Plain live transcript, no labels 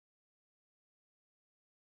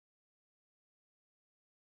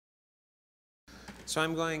So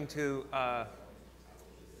I'm going to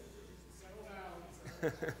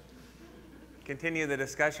continue the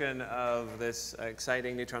discussion of this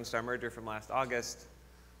exciting neutron star merger from last August.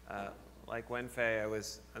 Like Wenfei, I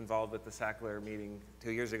was involved with the Sackler meeting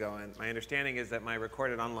 2 years ago, and my understanding is that my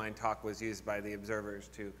recorded online talk was used by the observers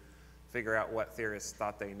to figure out what theorists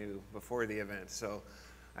thought they knew before the event. So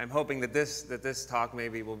I'm hoping that this talk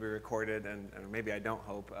maybe will be recorded, and maybe I don't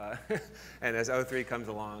hope. And as O3 comes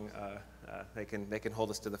along, they can hold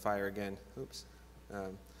us to the fire again. Oops.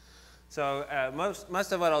 So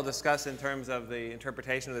most of what I'll discuss in terms of the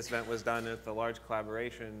interpretation of this event was done with the large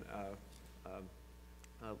collaboration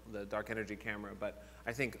of the dark energy camera. But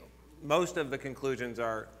I think most of the conclusions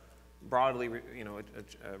are broadly,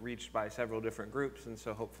 reached by several different groups, and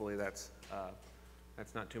so hopefully that's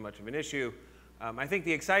not too much of an issue. I think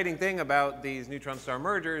the exciting thing about these neutron star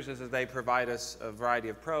mergers is that they provide us a variety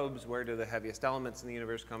of probes. Where do the heaviest elements in the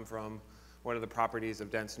universe come from? What are the properties of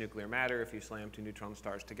dense nuclear matter if you slam two neutron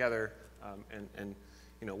stars together? And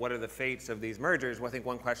what are the fates of these mergers? Well, I think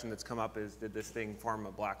one question that's come up is, did this thing form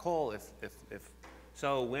a black hole? If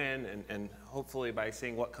so, when? And hopefully by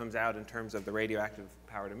seeing what comes out in terms of the radioactive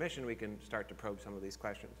powered emission, we can start to probe some of these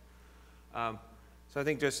questions. So I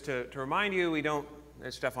think just to remind you, we don't,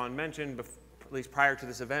 as Stefan mentioned, at least prior to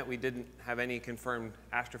this event, we didn't have any confirmed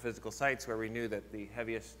astrophysical sites where we knew that the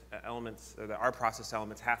heaviest elements, or our process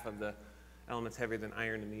elements, half of the elements heavier than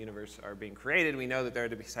iron in the universe are being created. We know that there are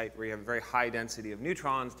to be sites where you have a very high density of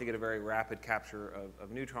neutrons to get a very rapid capture of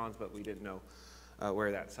neutrons, but we didn't know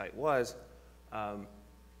where that site was.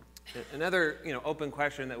 Another open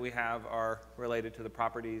question that we have are related to the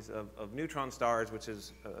properties of neutron stars, which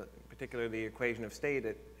is particularly the equation of state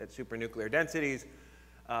at supernuclear densities.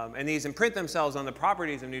 And these imprint themselves on the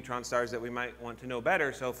properties of neutron stars that we might want to know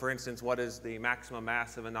better. So for instance, what is the maximum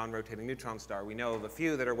mass of a non-rotating neutron star? We know of a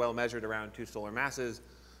few that are well measured around 2 solar masses,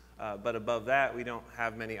 but above that we don't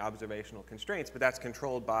have many observational constraints, but that's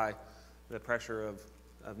controlled by the pressure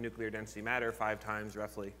of nuclear density matter, 5 times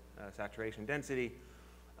roughly saturation density.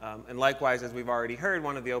 And likewise, as we've already heard,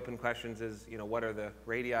 one of the open questions is, what are the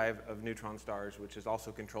radii of neutron stars, which is also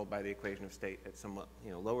controlled by the equation of state at somewhat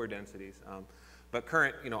lower densities. But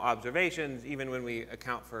current observations, even when we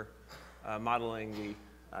account for modeling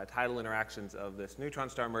the tidal interactions of this neutron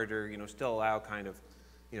star merger, still allow kind of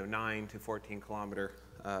 9 to 14 kilometer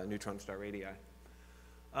neutron star radii.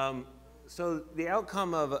 So the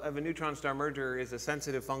outcome of a neutron star merger is a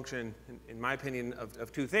sensitive function, in my opinion,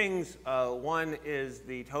 of 2 things. One is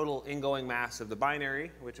the total ingoing mass of the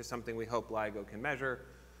binary, which is something we hope LIGO can measure.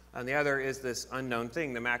 And the other is this unknown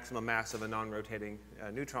thing, the maximum mass of a non-rotating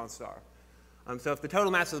neutron star. So if the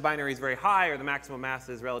total mass of the binary is very high or the maximum mass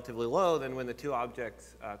is relatively low, then when the 2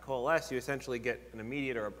 objects coalesce, you essentially get an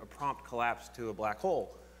immediate or a prompt collapse to a black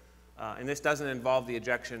hole. And this doesn't involve the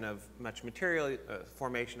ejection of much material,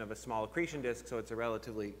 formation of a small accretion disk, so it's a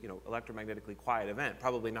relatively electromagnetically quiet event,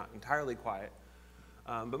 probably not entirely quiet.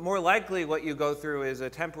 But more likely what you go through is a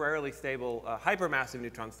temporarily stable hypermassive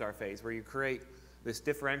neutron star phase where you create this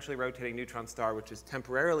differentially rotating neutron star, which is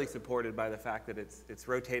temporarily supported by the fact that it's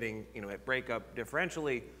rotating at breakup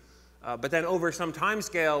differentially. But then over some time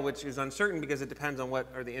scale, which is uncertain because it depends on what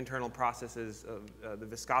are the internal processes of the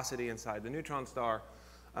viscosity inside the neutron star,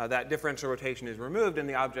 that differential rotation is removed and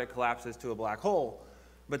the object collapses to a black hole.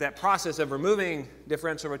 But that process of removing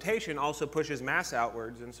differential rotation also pushes mass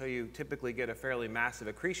outwards, and so you typically get a fairly massive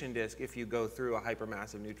accretion disk if you go through a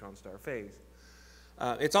hypermassive neutron star phase.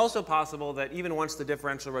 It's also possible that even once the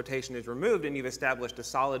differential rotation is removed and you've established a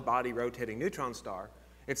solid body rotating neutron star,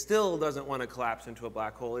 it still doesn't want to collapse into a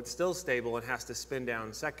black hole. It's still stable and has to spin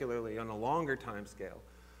down secularly on a longer time scale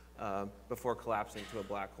before collapsing to a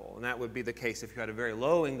black hole. And that would be the case if you had a very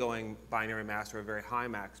low ingoing binary mass or a very high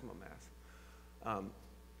maximum mass. I'm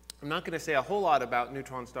not going to say a whole lot about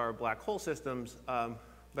neutron star black hole systems,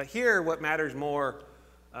 but here what matters more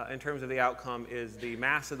in terms of the outcome is the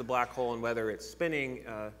mass of the black hole and whether it's spinning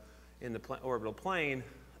in the orbital plane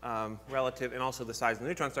relative, and also the size of the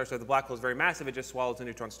neutron star. So if the black hole is very massive, it just swallows the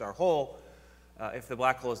neutron star whole. If the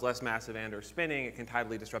black hole is less massive and or spinning, it can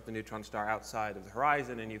tidally disrupt the neutron star outside of the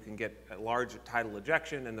horizon, and you can get a large tidal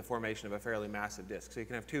ejection and the formation of a fairly massive disk. So you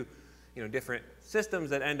can have 2 different systems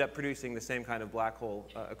that end up producing the same kind of black hole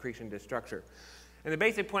accretion disk structure. And the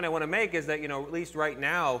basic point I want to make is that at least right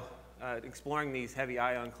now, exploring these heavy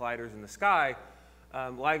ion colliders in the sky,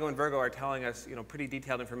 LIGO and Virgo are telling us pretty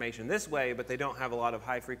detailed information this way, but they don't have a lot of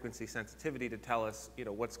high frequency sensitivity to tell us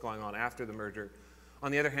what's going on after the merger.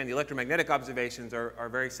 On the other hand, the electromagnetic observations are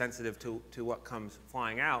very sensitive to what comes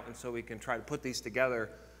flying out, and so we can try to put these together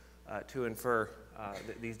to infer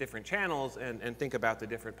these different channels and think about the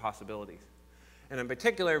different possibilities. and in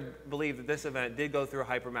particular believe that this event did go through a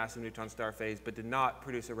hypermassive neutron star phase, but did not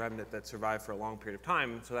produce a remnant that survived for a long period of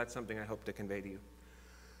time. So that's something I hope to convey to you.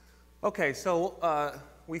 Okay, so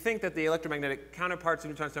we think that the electromagnetic counterparts of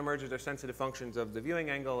neutron star mergers are sensitive functions of the viewing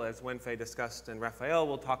angle, as Wenfei discussed and Raphael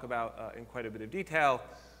will talk about in quite a bit of detail.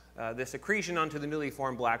 This accretion onto the newly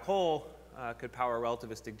formed black hole could power a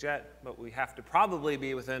relativistic jet, but we have to probably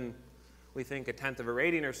be within, we think, 1/10 of a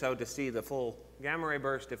radian or so to see the full gamma ray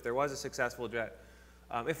burst if there was a successful jet.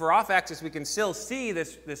 If we're off axis, we can still see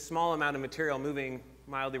this small amount of material moving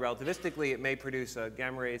mildly relativistically. It may produce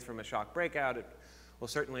gamma rays from a shock breakout. It will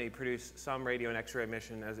certainly produce some radio and X-ray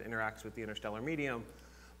emission as it interacts with the interstellar medium.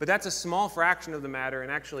 But that's a small fraction of the matter,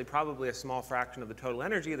 and actually probably a small fraction of the total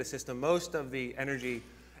energy of the system. Most of the energy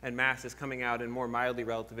and mass is coming out in more mildly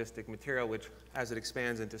relativistic material, which, as it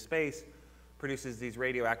expands into space, produces these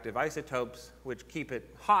radioactive isotopes, which keep it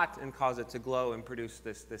hot and cause it to glow and produce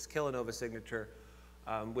this kilonova signature,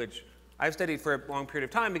 which I've studied for a long period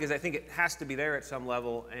of time because I think it has to be there at some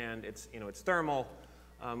level, and it's thermal.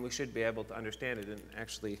 We should be able to understand it, and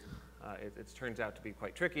actually it turns out to be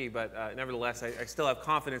quite tricky, but nevertheless, I still have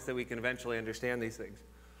confidence that we can eventually understand these things.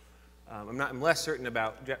 I'm less certain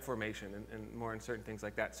about jet formation and more uncertain things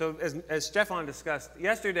like that. So as Stefan discussed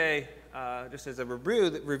yesterday, just as a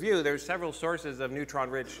review, there's several sources of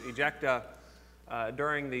neutron-rich ejecta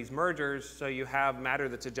during these mergers. So you have matter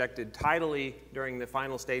that's ejected tidally during the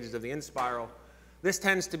final stages of the in-spiral. This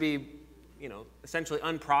tends to be essentially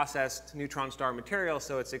unprocessed neutron star material,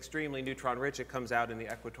 so it's extremely neutron-rich. It comes out in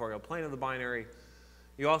the equatorial plane of the binary.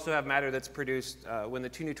 You also have matter that's produced when the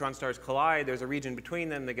two neutron stars collide. There's a region between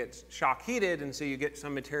them that gets shock heated, and so you get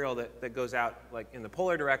some material that goes out like in the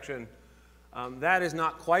polar direction. That is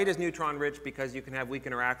not quite as neutron-rich because you can have weak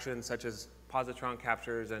interactions such as positron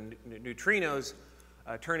captures and neutrinos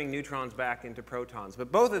turning neutrons back into protons.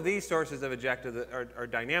 But both of these sources of ejecta are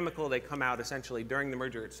dynamical. They come out essentially during the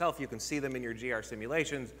merger itself. You can see them in your GR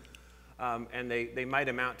simulations, and they might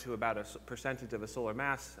amount to about a percentage of a solar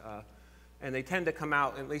mass. And they tend to come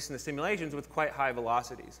out, at least in the simulations, with quite high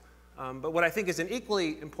velocities. But what I think is an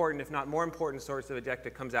equally important, if not more important, source of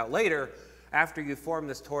ejecta comes out later, after you form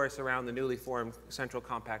this torus around the newly formed central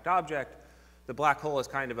compact object. The black hole is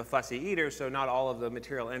kind of a fussy eater, so not all of the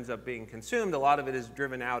material ends up being consumed. A lot of it is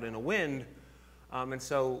driven out in a wind. And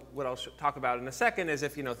so what I'll talk about in a second is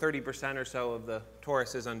if 30% or so of the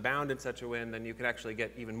torus is unbound in such a wind, then you can actually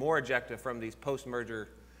get even more ejecta from these post-merger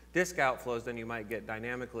disk outflows than you might get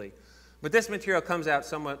dynamically. But this material comes out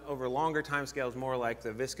somewhat over longer timescales, more like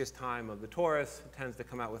the viscous time of the torus. It tends to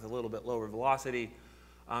come out with a little bit lower velocity.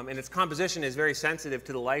 And its composition is very sensitive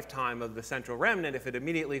to the lifetime of the central remnant. If it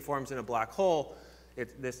immediately forms in a black hole,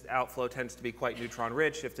 this outflow tends to be quite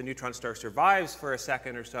neutron-rich. If the neutron star survives for a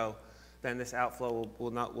second or so, then this outflow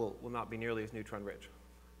will not be nearly as neutron-rich.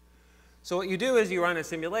 So what you do is you run a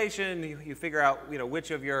simulation. You figure out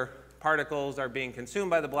which of your particles are being consumed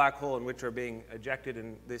by the black hole and which are being ejected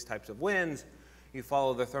in these types of winds. You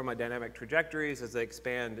follow the thermodynamic trajectories as they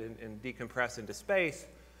expand and decompress into space.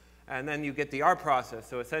 And then you get the R process.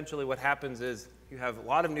 So essentially what happens is you have a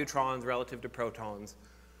lot of neutrons relative to protons.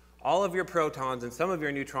 All of your protons and some of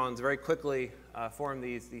your neutrons very quickly form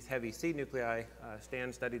these heavy seed nuclei.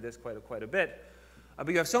 Stan studied this quite a bit. But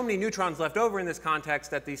you have so many neutrons left over in this context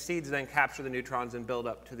that these seeds then capture the neutrons and build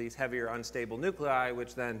up to these heavier unstable nuclei,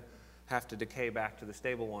 which then have to decay back to the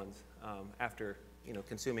stable ones after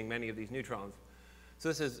consuming many of these neutrons. So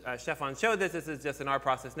this is, Stefan showed this. This is just an R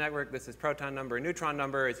process network. This is proton number and neutron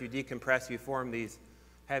number. As you decompress, you form these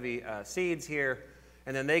heavy seeds here.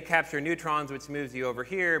 And then they capture neutrons, which moves you over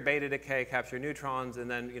here. Beta decay, capture neutrons. And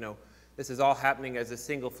then, this is all happening as a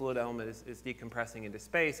single fluid element is decompressing into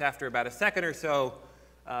space. After about a second or so,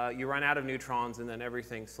 you run out of neutrons, and then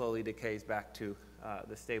everything slowly decays back to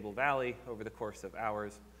the stable valley over the course of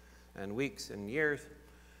hours and weeks and years.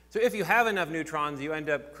 So if you have enough neutrons, you end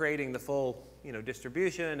up creating the full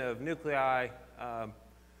distribution of nuclei.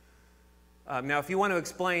 Now, if you want to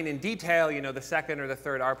explain in detail, the second or the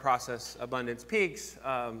third R process abundance peaks,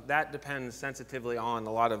 that depends sensitively on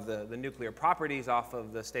a lot of the nuclear properties off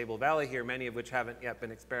of the stable valley here, many of which haven't yet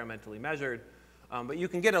been experimentally measured. But you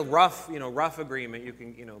can get a rough agreement. You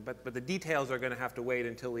can, but the details are going to have to wait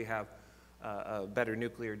until we have better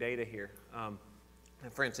nuclear data here.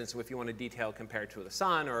 For instance, if you want to detail compared to the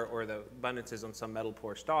sun or the abundances on some metal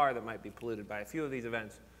poor star that might be polluted by a few of these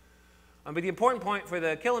events. But the important point for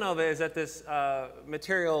the kilonova is that this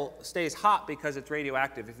material stays hot because it's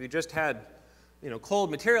radioactive. If you just had cold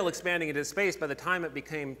material expanding into space, by the time it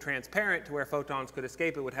became transparent to where photons could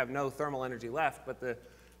escape, it would have no thermal energy left. But the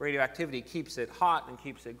radioactivity keeps it hot and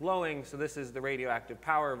keeps it glowing. So this is the radioactive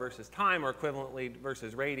power versus time, or equivalently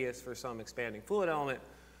versus radius for some expanding fluid element.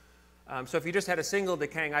 So if you just had a single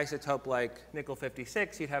decaying isotope like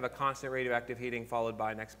nickel-56, you'd have a constant radioactive heating followed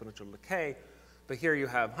by an exponential decay. But here you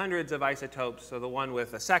have hundreds of isotopes, so the one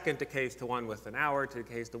with a second decays to one with an hour,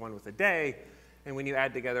 decays to one with a day. And when you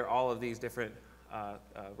add together all of these different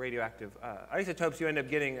radioactive isotopes, you end up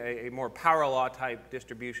getting a more power law type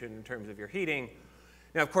distribution in terms of your heating.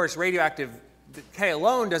 Now, of course, radioactive decay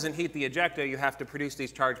alone doesn't heat the ejecta. You have to produce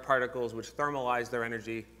these charged particles which thermalize their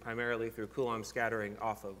energy primarily through Coulomb scattering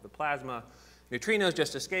off of the plasma. Neutrinos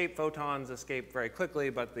just escape, photons escape very quickly,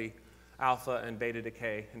 but the alpha and beta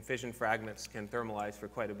decay and fission fragments can thermalize for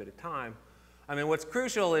quite a bit of time. I mean, what's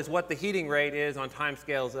crucial is what the heating rate is on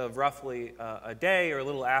timescales of roughly a day or a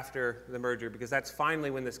little after the merger, because that's finally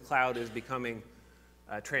when this cloud is becoming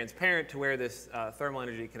transparent to where this thermal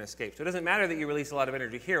energy can escape. So it doesn't matter that you release a lot of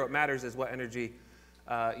energy here. What matters is what energy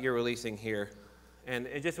you're releasing here. And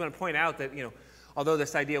I just want to point out that, although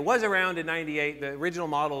this idea was around in '98, the original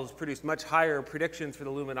models produced much higher predictions for the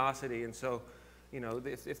luminosity. And so,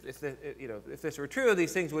 if this were true,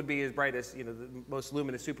 these things would be as bright as, the most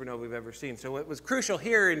luminous supernova we've ever seen. So what was crucial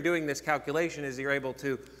here in doing this calculation is you're able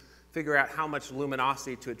to figure out how much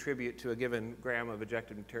luminosity to attribute to a given gram of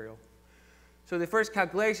ejected material. So the first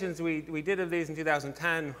calculations we did of these in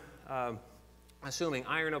 2010, assuming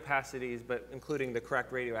iron opacities, but including the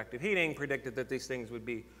correct radioactive heating, predicted that these things would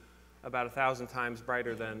be about 1,000 times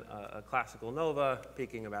brighter than a classical nova,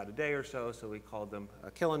 peaking about a day or so, so we called them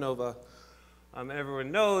kilonova. And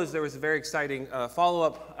everyone knows there was a very exciting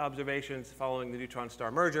follow-up observations following the neutron star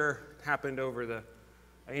merger. It happened over the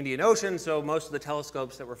Indian Ocean, so most of the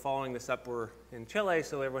telescopes that were following this up were in Chile,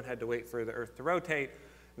 so everyone had to wait for the Earth to rotate.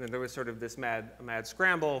 And then there was sort of this mad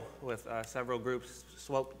scramble with several groups,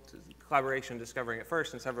 collaboration discovering it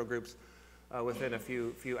first, and several groups within a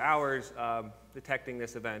few hours detecting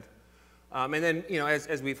this event. And then,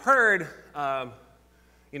 as we've heard,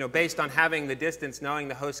 based on having the distance, knowing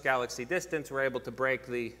the host galaxy distance, we're able to break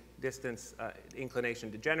the distance inclination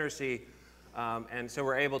degeneracy. And so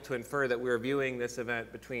we're able to infer that we're viewing this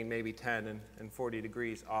event between maybe 10 and 40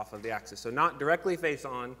 degrees off of the axis. So not directly face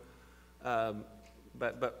on,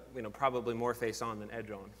 but probably more face on than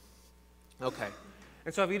edge on. Okay.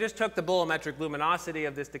 And so if you just took the bolometric luminosity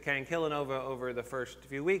of this decaying kilonova over the first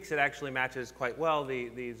few weeks, it actually matches quite well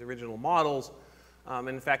these original models. And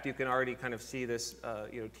in fact, you can already kind of see this,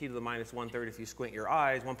 t to the minus 1/3 if you squint your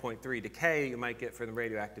eyes, 1.3 decay you might get from the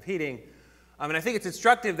radioactive heating. And I think it's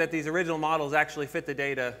instructive that these original models actually fit the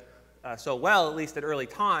data so well, at least at early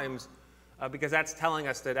times, because that's telling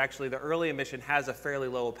us that actually the early emission has a fairly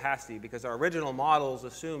low opacity, because our original models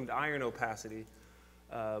assumed iron opacity.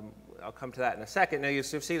 I'll come to that in a second. Now you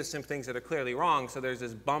see some things that are clearly wrong. So there's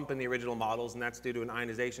this bump in the original models, and that's due to an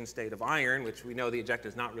ionization state of iron, which we know the ejecta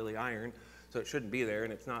is not really iron, so it shouldn't be there,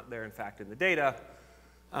 and it's not there, in fact, in the data.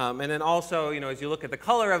 And then also, as you look at the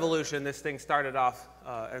color evolution, this thing started off,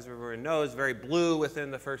 as everyone knows, very blue within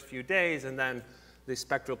the first few days, and then the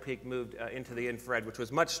spectral peak moved into the infrared, which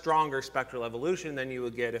was much stronger spectral evolution than you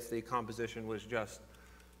would get if the composition was just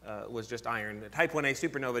iron. The type 1a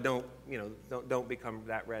supernova don't become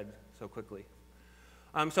that red so quickly.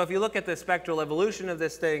 So if you look at the spectral evolution of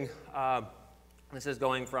this thing, this is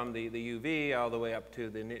going from the UV all the way up to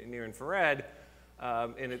the near infrared.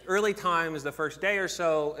 In early times, the first day or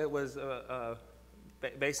so, it was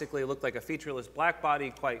basically looked like a featureless black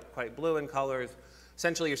body, quite blue in colors.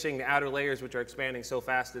 Essentially, you're seeing the outer layers, which are expanding so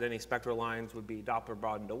fast that any spectral lines would be Doppler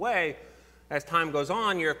broadened away. As time goes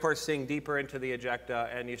on, you're, of course, seeing deeper into the ejecta,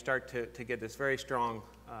 and you start to get this very strong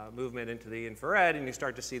movement into the infrared, and you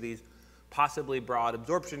start to see these possibly broad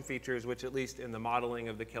absorption features, which at least in the modeling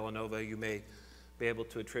of the kilonova, you may be able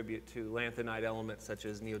to attribute to lanthanide elements such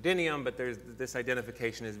as neodymium, but this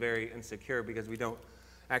identification is very insecure because we don't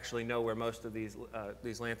actually know where most of these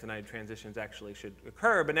lanthanide transitions actually should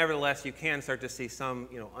occur. But nevertheless, you can start to see some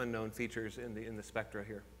unknown features in the spectra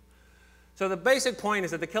here. So the basic point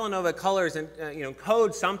is that the kilonova colors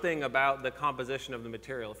code something about the composition of the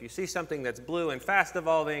material. If you see something that's blue and fast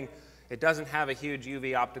evolving, it doesn't have a huge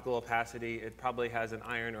UV optical opacity. It probably has an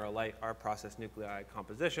iron or a light R-process nuclei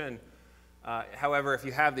composition. However, if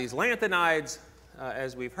you have these lanthanides,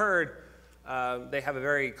 as we've heard, they have a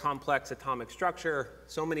very complex atomic structure,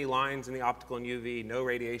 so many lines in the optical and UV, no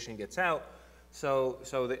radiation gets out. So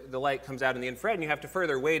the light comes out in the infrared, and you have to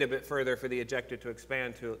further wait a bit further for the ejector to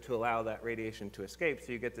expand to allow that radiation to escape.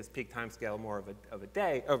 So you get this peak time scale more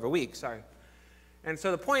of a week, sorry. And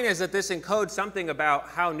so the point is that this encodes something about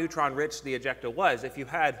how neutron rich the ejecta was. If you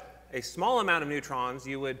had a small amount of neutrons,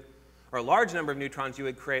 you would or a large number of neutrons, you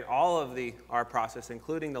would create all of the R process,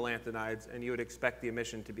 including the lanthanides, and you would expect the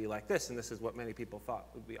emission to be like this, and this is what many people thought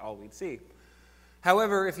would be all we'd see.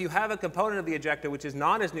 However, if you have a component of the ejecta which is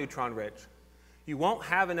not as neutron rich, you won't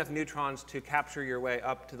have enough neutrons to capture your way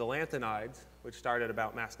up to the lanthanides, which start at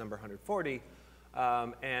about mass number 140,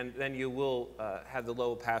 and then you will have the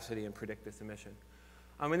low opacity and predict this emission.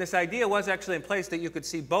 And this idea was actually in place that you could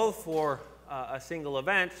see both for a single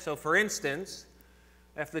event. So for instance,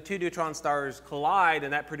 if the two neutron stars collide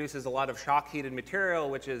and that produces a lot of shock-heated material,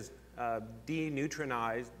 which is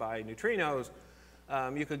deneutronized by neutrinos,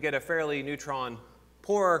 you could get a fairly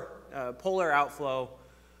neutron-poor polar outflow,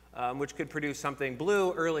 which could produce something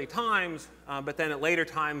blue early times, but then at later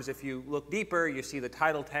times, if you look deeper, you see the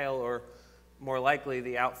tidal tail, or more likely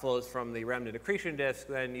the outflows from the remnant accretion disk,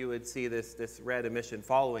 then you would see this red emission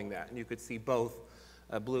following that. And you could see both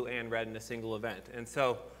blue and red in a single event. And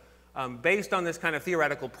so based on this kind of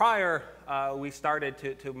theoretical prior, we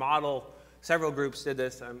started to model. Several groups did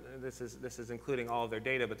this. This is including all of their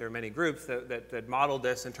data, but there are many groups that modeled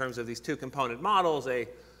this in terms of these two component models, a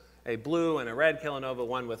blue and a red kilonova,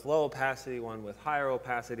 one with low opacity, one with higher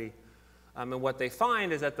opacity. And what they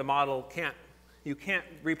find is that the model you can't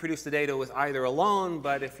reproduce the data with either alone,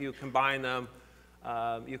 but if you combine them,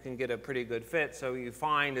 you can get a pretty good fit. So you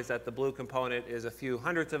find is that the blue component is a few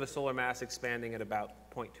hundredths of a solar mass expanding at about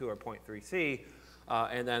 0.2 or 0.3 C,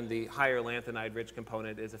 and then the higher lanthanide-rich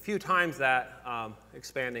component is a few times that,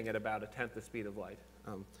 expanding at about 1/10 the speed of light.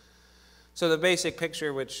 So the basic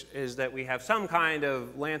picture, which is that we have some kind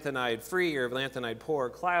of lanthanide-free or lanthanide-poor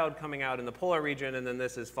cloud coming out in the polar region, and then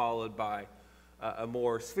this is followed by a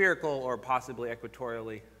more spherical or possibly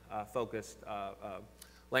equatorially focused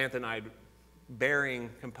lanthanide-bearing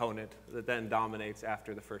component that then dominates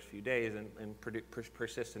after the first few days and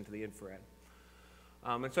persists into the infrared.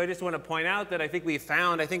 And so I just want to point out that I think we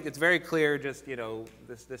found, I think it's very clear, just,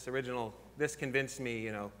 this convinced me,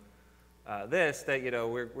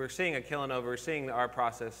 that, we're seeing a kilonova, we're seeing the R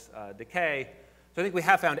process decay. So I think we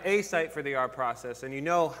have found a site for the R process, and you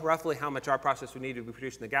know roughly how much R process would need to be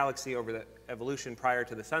produced in the galaxy over the evolution prior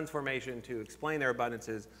to the sun's formation to explain their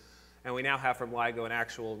abundances. And we now have from LIGO an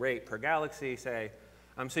actual rate per galaxy, say.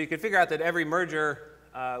 So you can figure out that every merger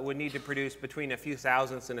would need to produce between a few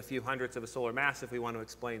thousandths and a few hundredths of a solar mass if we want to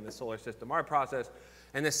explain the solar system R process.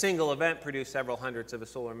 And this single event produced several hundredths of a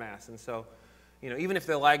solar mass. And so, even if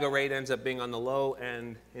the LIGO rate ends up being on the low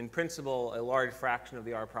end, in principle, a large fraction of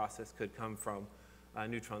the R process could come from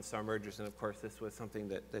neutron star mergers. And of course, this was something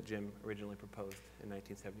that Jim originally proposed in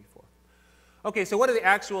 1974. Okay, so what are the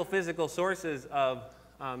actual physical sources of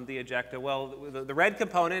the ejecta? Well, the red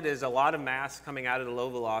component is a lot of mass coming out at a low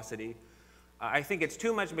velocity. I think it's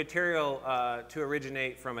too much material to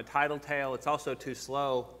originate from a tidal tail. It's also too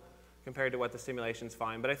slow compared to what the simulations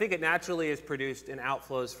find. But I think it naturally is produced in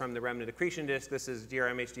outflows from the remnant accretion disk. This is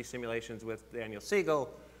GRMHD simulations with Daniel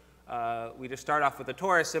Siegel. We just start off with a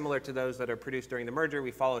torus similar to those that are produced during the merger.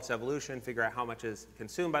 We follow its evolution, figure out how much is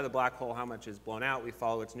consumed by the black hole, how much is blown out. We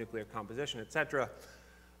follow its nuclear composition, et cetera.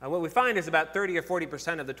 What we find is about 30 or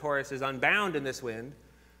 40% of the torus is unbound in this wind.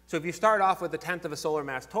 So if you start off with 1/10 of a solar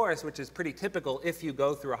mass torus, which is pretty typical if you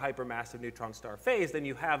go through a hypermassive neutron star phase, then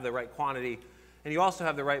you have the right quantity. And you also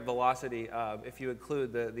have the right velocity if you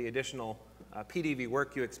include the additional PDV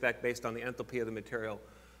work you expect based on the enthalpy of the material.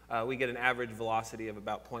 We get an average velocity of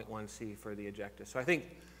about 0.1 C for the ejecta. So I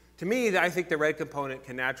think, to me, I think the red component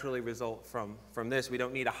can naturally result from this. We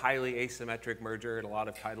don't need a highly asymmetric merger and a lot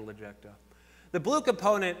of tidal ejecta. The blue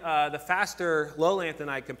component, the faster low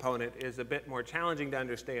lanthanide component, is a bit more challenging to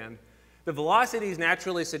understand. The velocities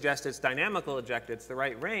naturally suggest it's dynamical ejecta, it's the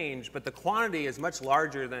right range, but the quantity is much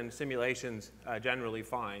larger than simulations generally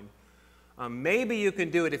find. Maybe you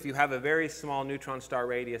can do it if you have a very small neutron star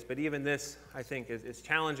radius, but even this, I think, is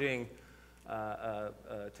challenging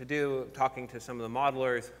to do, talking to some of the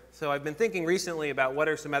modelers. So I've been thinking recently about what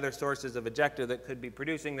are some other sources of ejecta that could be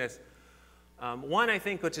producing this. One, I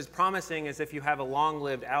think, which is promising, is if you have a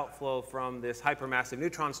long-lived outflow from this hypermassive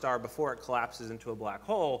neutron star before it collapses into a black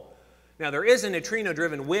hole. Now, there is a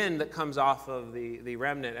neutrino-driven wind that comes off of the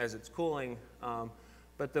remnant as it's cooling,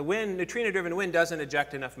 but the neutrino-driven wind doesn't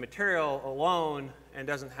eject enough material alone and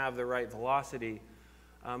doesn't have the right velocity.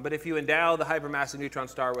 But if you endow the hypermassive neutron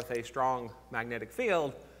star with a strong magnetic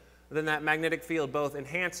field, then that magnetic field both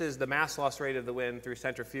enhances the mass loss rate of the wind through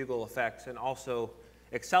centrifugal effects and also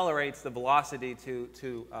accelerates the velocity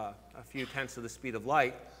to a few tenths of the speed of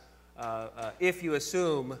light if you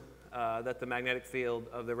assume that the magnetic field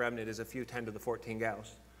of the remnant is a few 10 to the 14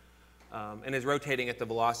 Gauss and is rotating at the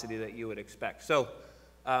velocity that you would expect. So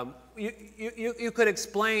You could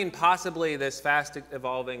explain possibly this fast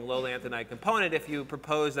evolving low lanthanide component if you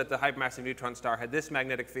propose that the hypermassive neutron star had this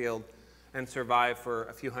magnetic field and survived for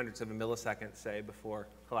a few hundredths of a millisecond, say, before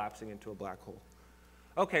collapsing into a black hole.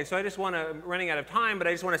 Okay, so I just want to, running out of time, but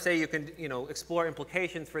I just want to say you can explore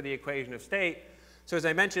implications for the equation of state. So as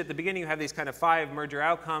I mentioned at the beginning, you have these kind of 5 merger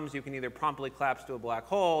outcomes. You can either promptly collapse to a black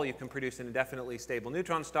hole, you can produce an indefinitely stable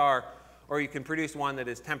neutron star, or you can produce one that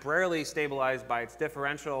is temporarily stabilized by its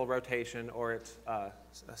differential rotation or its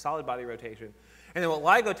solid body rotation. And then what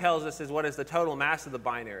LIGO tells us is what is the total mass of the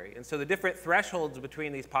binary. And so the different thresholds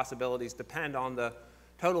between these possibilities depend on the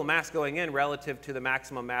total mass going in relative to the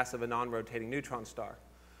maximum mass of a non-rotating neutron star.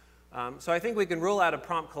 So I think we can rule out a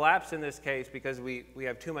prompt collapse in this case because we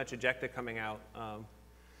have too much ejecta coming out.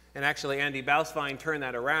 And actually, Andy Bauswein turned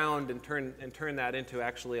that around and turned that into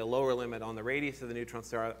actually a lower limit on the radius of the neutron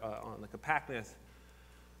star on the compactness.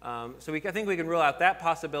 So I think we can rule out that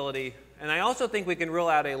possibility. And I also think we can rule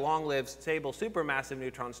out a long-lived, stable, supermassive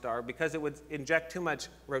neutron star because it would inject too much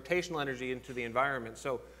rotational energy into the environment.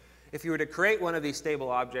 So if you were to create one of these stable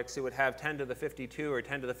objects, it would have 10 to the 52 or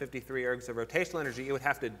 10 to the 53 ergs of rotational energy. It would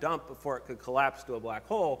have to dump before it could collapse to a black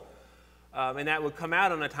hole. And that would come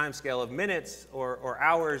out on a time scale of minutes or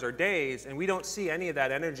hours or days. And we don't see any of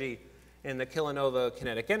that energy in the Kilonova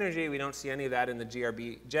kinetic energy. We don't see any of that in the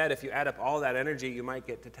GRB jet. If you add up all that energy, you might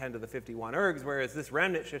get to 10 to the 51 ergs, whereas this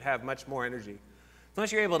remnant should have much more energy. So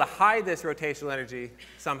unless you're able to hide this rotational energy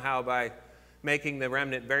somehow by making the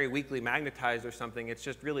remnant very weakly magnetized or something, it's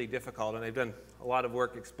just really difficult. And they've done a lot of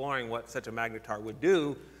work exploring what such a magnetar would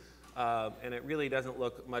do. And it really doesn't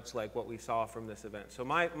look much like what we saw from this event. So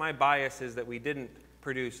my bias is that we didn't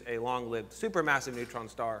produce a long-lived supermassive neutron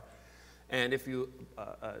star. And if you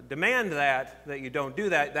demand that you don't do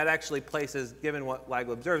that, that actually places, given what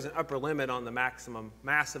LIGO observes, an upper limit on the maximum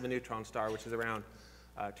mass of a neutron star, which is around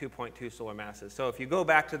 2.2 solar masses. So if you go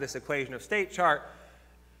back to this equation of state chart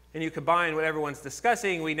and you combine what everyone's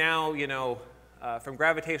discussing, we now, from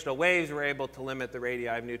gravitational waves, we're able to limit the radii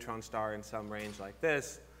of neutron star in some range like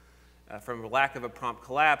this. From a lack of a prompt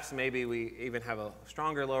collapse, maybe we even have a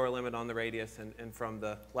stronger lower limit on the radius, and from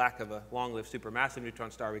the lack of a long-lived supermassive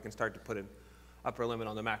neutron star, we can start to put an upper limit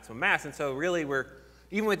on the maximum mass. And so really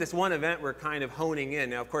even with this one event, we're kind of honing in.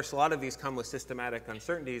 Now, of course, a lot of these come with systematic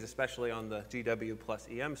uncertainties, especially on the GW plus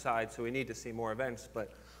EM side, so we need to see more events,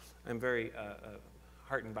 but I'm very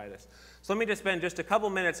heartened by this. So let me just spend just a couple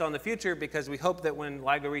minutes on the future, because we hope that when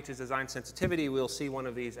LIGO reaches design sensitivity, we'll see one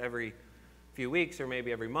of these every few weeks or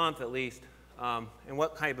maybe every month at least, and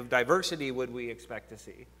what type of diversity would we expect to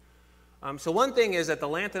see. So one thing is that the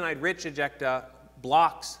lanthanide-rich ejecta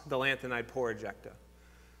blocks the lanthanide-poor ejecta.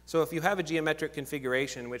 So if you have a geometric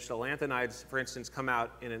configuration in which the lanthanides, for instance, come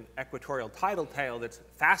out in an equatorial tidal tail that's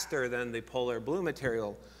faster than the polar blue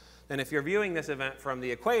material, then if you're viewing this event from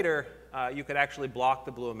the equator, you could actually block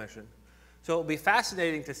the blue emission. So it will be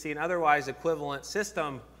fascinating to see an otherwise equivalent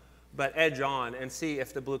system but edge on and see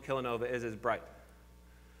if the blue kilonova is as bright.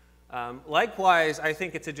 Likewise, I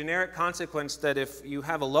think it's a generic consequence that if you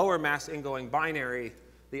have a lower mass ingoing binary,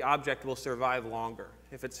 the object will survive longer.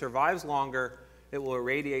 If it survives longer, it will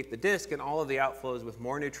irradiate the disk and all of the outflows with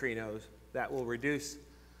more neutrinos. That will reduce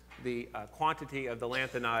the quantity of the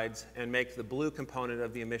lanthanides and make the blue component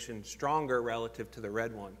of the emission stronger relative to the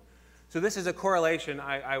red one. So this is a correlation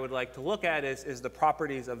I would like to look at is the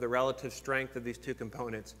properties of the relative strength of these two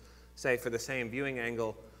components, say for the same viewing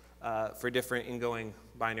angle for different ingoing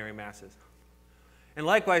binary masses. And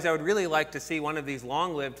likewise, I would really like to see one of these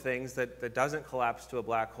long-lived things that doesn't collapse to a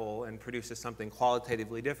black hole and produces something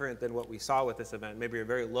qualitatively different than what we saw with this event. Maybe a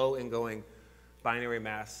very low ingoing binary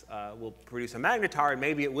mass will produce a magnetar, and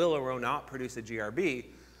maybe it will or will not produce a GRB,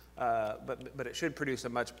 but it should produce a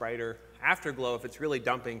much brighter afterglow if it's really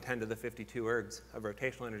dumping 10 to the 52 ergs of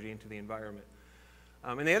rotational energy into the environment.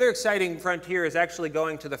 And the other exciting frontier is actually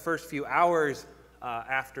going to the first few hours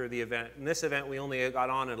after the event. In this event, we only got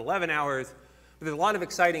on at 11 hours. But there's a lot of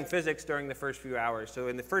exciting physics during the first few hours. So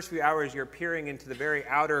in the first few hours, you're peering into the very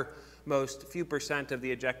outermost few percent of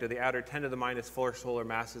the ejecta, the outer 10 to the minus 4 solar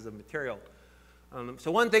masses of material. So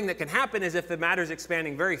one thing that can happen is if the matter is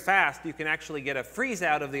expanding very fast, you can actually get a freeze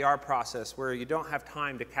out of the R process where you don't have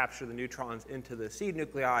time to capture the neutrons into the seed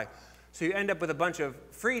nuclei. So you end up with a bunch of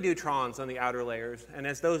free neutrons on the outer layers. And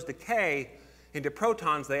as those decay into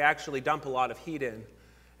protons, they actually dump a lot of heat in.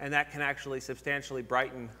 And that can actually substantially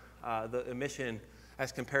brighten the emission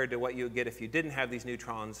as compared to what you would get if you didn't have these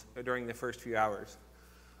neutrons during the first few hours.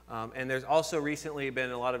 And there's also recently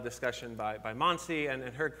been a lot of discussion by Monsi and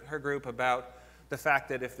her group about the fact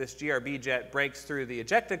that if this GRB jet breaks through the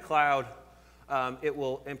ejecta cloud, it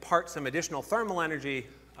will impart some additional thermal energy,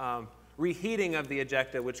 reheating of the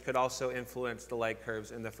ejecta, which could also influence the light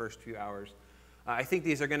curves in the first few hours. I think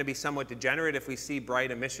these are going to be somewhat degenerate. If we see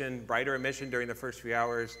brighter emission during the first few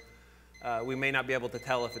hours, we may not be able to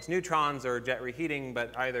tell if it's neutrons or jet reheating,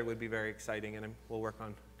 but either would be very exciting, and we'll work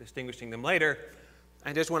on distinguishing them later.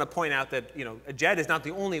 I just want to point out that a jet is not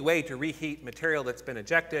the only way to reheat material that's been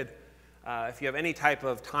ejected. If you have any type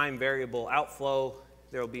of time variable outflow,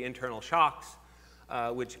 there will be internal shocks,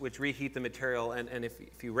 which reheat the material, and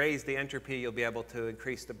if you raise the entropy, you'll be able to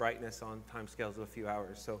increase the brightness on time scales of a few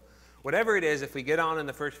hours. So whatever it is, if we get on in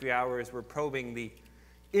the first few hours, we're probing the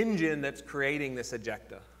engine that's creating this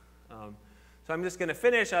ejecta. So I'm just going to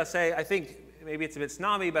finish. I'll say I think maybe it's a bit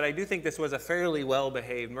snobby, but I do think this was a fairly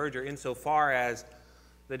well-behaved merger insofar as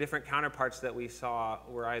the different counterparts that we saw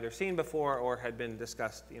were either seen before or had been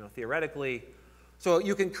discussed theoretically. So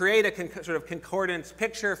you can create a sort of concordance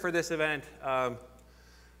picture for this event.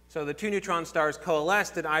 So the two neutron stars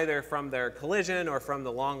coalesced, and either from their collision or from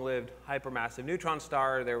the long-lived hypermassive neutron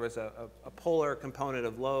star, there was a polar component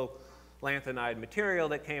of low lanthanide material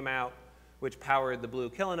that came out, which powered the blue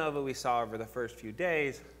kilonova we saw over the first few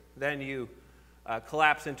days. Then you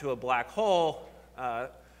collapse into a black hole.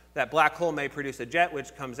 That black hole may produce a jet,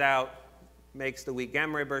 which comes out, makes the weak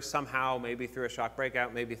gamma ray burst somehow, maybe through a shock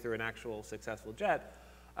breakout, maybe through an actual successful jet,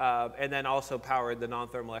 and then also powered the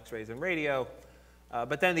non-thermal X-rays and radio.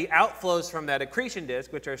 But then the outflows from that accretion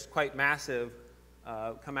disk, which are quite massive,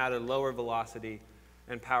 come out at a lower velocity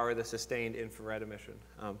and power the sustained infrared emission.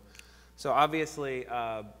 So obviously,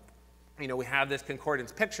 we have this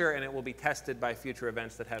concordance picture, and it will be tested by future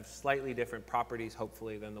events that have slightly different properties,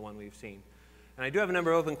 hopefully, than the one we've seen. And I do have a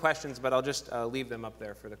number of open questions, but I'll just leave them up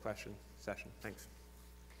there for the question session. Thanks.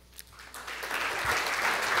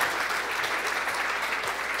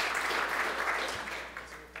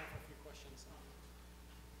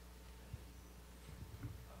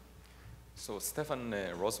 So Stefan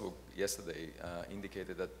Rosburg yesterday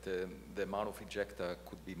indicated that the amount of ejecta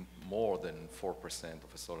could be more than 4%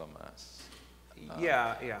 of a solar mass.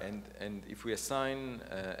 Yeah. And if we assign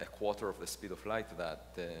a quarter of the speed of light to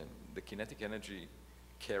that, the kinetic energy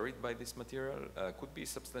carried by this material could be a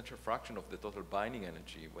substantial fraction of the total binding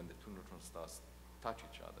energy when the two neutron stars touch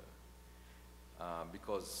each other.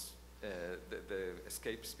 Because the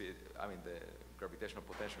escape speed, the gravitational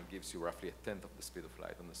potential gives you roughly a tenth of the speed of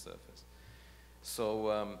light on the surface.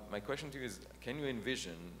 So my question to you is, can you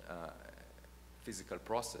envision a physical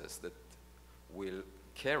process that will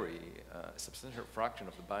carry a substantial fraction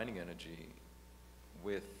of the binding energy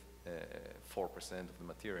with 4% of the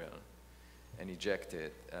material and eject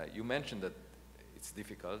it? You mentioned that it's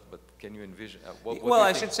difficult, but can you envision? Well,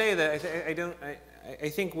 I should say that I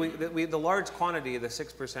think the large quantity, the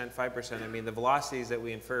 6%, 5%. The velocities that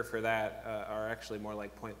we infer for that are actually more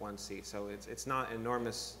like 0.1 c. So it's not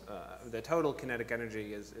enormous. The total kinetic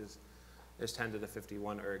energy is 10 to the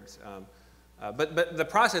 51 ergs. But the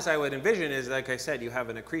process I would envision is, like I said, you have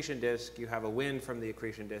an accretion disk, you have a wind from the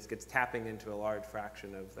accretion disk, it's tapping into a large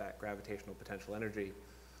fraction of that gravitational potential energy.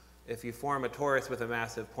 If you form a torus with a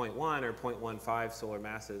mass of 0.1 or 0.15 solar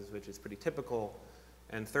masses, which is pretty typical,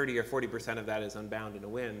 and 30 or 40% of that is unbound in a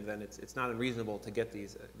wind, then it's not unreasonable to get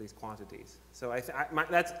these quantities. So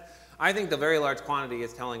I think the very large quantity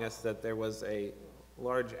is telling us that there was a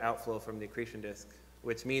large outflow from the accretion disk,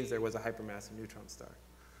 which means there was a hypermassive neutron star.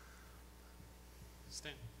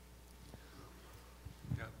 Stan.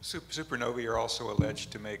 Yeah, supernovae are also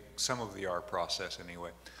alleged to make some of the R process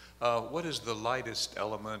anyway. What is the lightest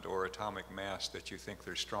element or atomic mass that you think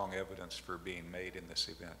there's strong evidence for being made in this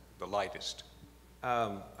event? The lightest?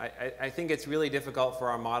 I think it's really difficult for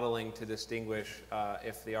our modeling to distinguish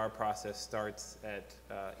if the R process starts at,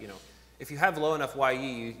 if you have low enough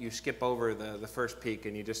YE, you skip over the first peak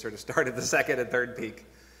and you just sort of start at the second and third peak.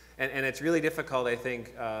 And it's really difficult, I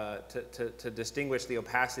think, to distinguish the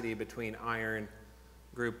opacity between iron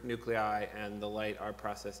group nuclei and the light R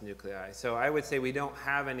process nuclei. So I would say we don't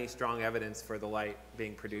have any strong evidence for the light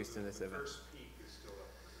being produced in this event.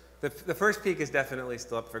 The first peak is definitely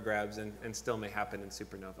still up for grabs and still may happen in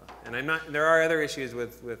supernova. And there are other issues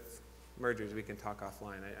with mergers we can talk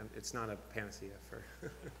offline. It's not a panacea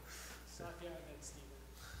for.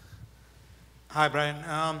 Hi,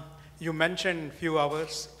 Brian. You mentioned few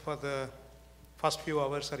hours for the first few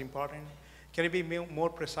hours are important. Can you be more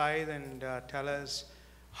precise and tell us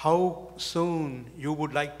how soon you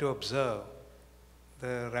would like to observe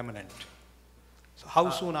the remnant? So how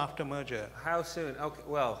soon after merger? How soon? Okay,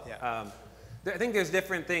 well, yeah. I think there's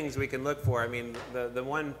different things we can look for. The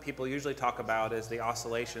one people usually talk about is the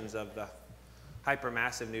oscillations of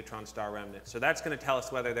hypermassive neutron star remnant. So that's going to tell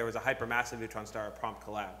us whether there was a hypermassive neutron star or prompt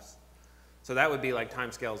collapse. So that would be like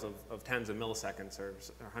timescales of tens of milliseconds or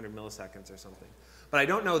 100 milliseconds or something. But I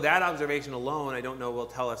don't know that observation alone, I don't know will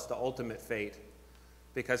tell us the ultimate fate,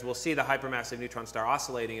 because we'll see the hypermassive neutron star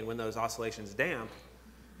oscillating, and when those oscillations damp,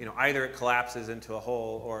 either it collapses into a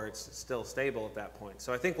hole or it's still stable at that point.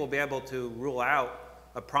 So I think we'll be able to rule out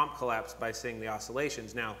a prompt collapse by seeing the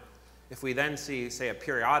oscillations. Now, if we then see, say, a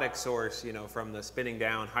periodic source, from the spinning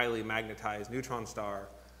down, highly magnetized neutron star,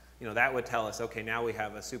 that would tell us, okay, now we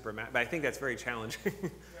have a supermassive. But I think that's very challenging. So let me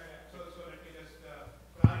just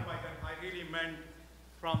clarify that. I really meant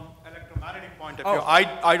from electromagnetic point of view.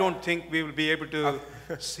 I don't think we will be able to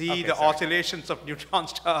see the oscillations of neutron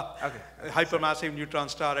star, hypermassive neutron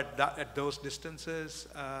star at those distances.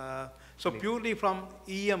 So purely from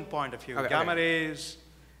EM point of view, gamma rays,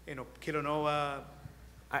 kilonova.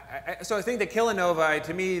 So I think the kilonova,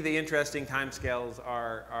 to me, the interesting timescales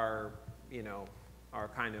are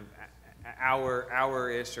kind of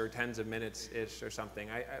hour-ish or tens of minutes-ish or something.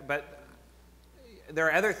 But there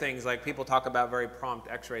are other things, like people talk about very prompt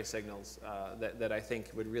X-ray signals that I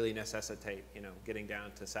think would really necessitate, getting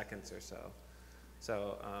down to seconds or so.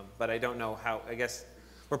 But I don't know how. I guess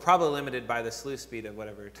we're probably limited by the slew speed of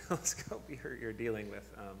whatever telescope you're dealing with.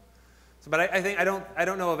 But I think I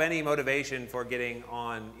don't know of any motivation for getting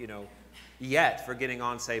on, for getting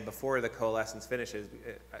on, say, before the coalescence finishes,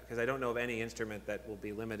 because I don't know of any instrument that will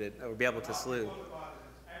be limited or be able to slew.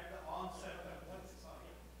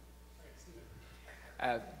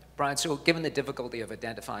 Brian, so given the difficulty of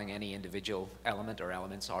identifying any individual element or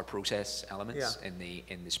elements, or process elements in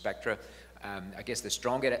the spectra, I guess the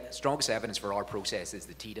strongest evidence for our process is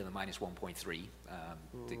the T to the minus 1.3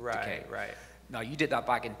 decay. Right. Now, you did that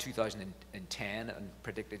back in 2010 and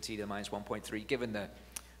predicted T to the minus 1.3. Given the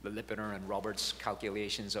Lippener and Roberts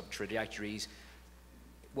calculations of trajectories,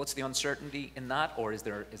 what's the uncertainty in that, or is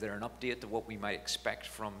there an update to what we might expect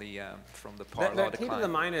from the power law decline? The T to the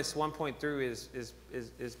minus 1.3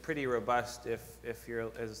 is pretty robust if you're,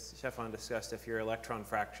 as Stefan discussed, if your electron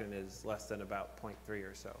fraction is less than about 0.3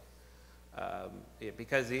 or so.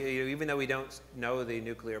 Because even though we don't know the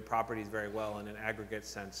nuclear properties very well in an aggregate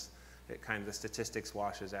sense, it kind of the statistics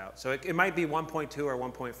washes out. So it might be 1.2 or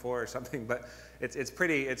 1.4 or something, but it's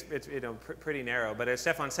pretty narrow. But as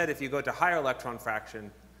Stefan said, if you go to higher electron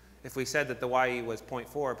fraction, if we said that the YE was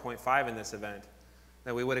 0.4 or 0.5 in this event,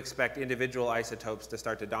 then we would expect individual isotopes to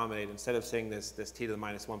start to dominate. Instead of seeing this T to the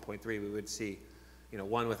minus 1.3, we would see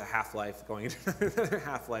one with a half-life going into another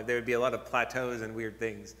half-life. There would be a lot of plateaus and weird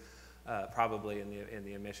things probably in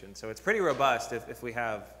the emission. So it's pretty robust if we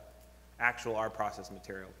have actual R process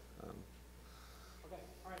material.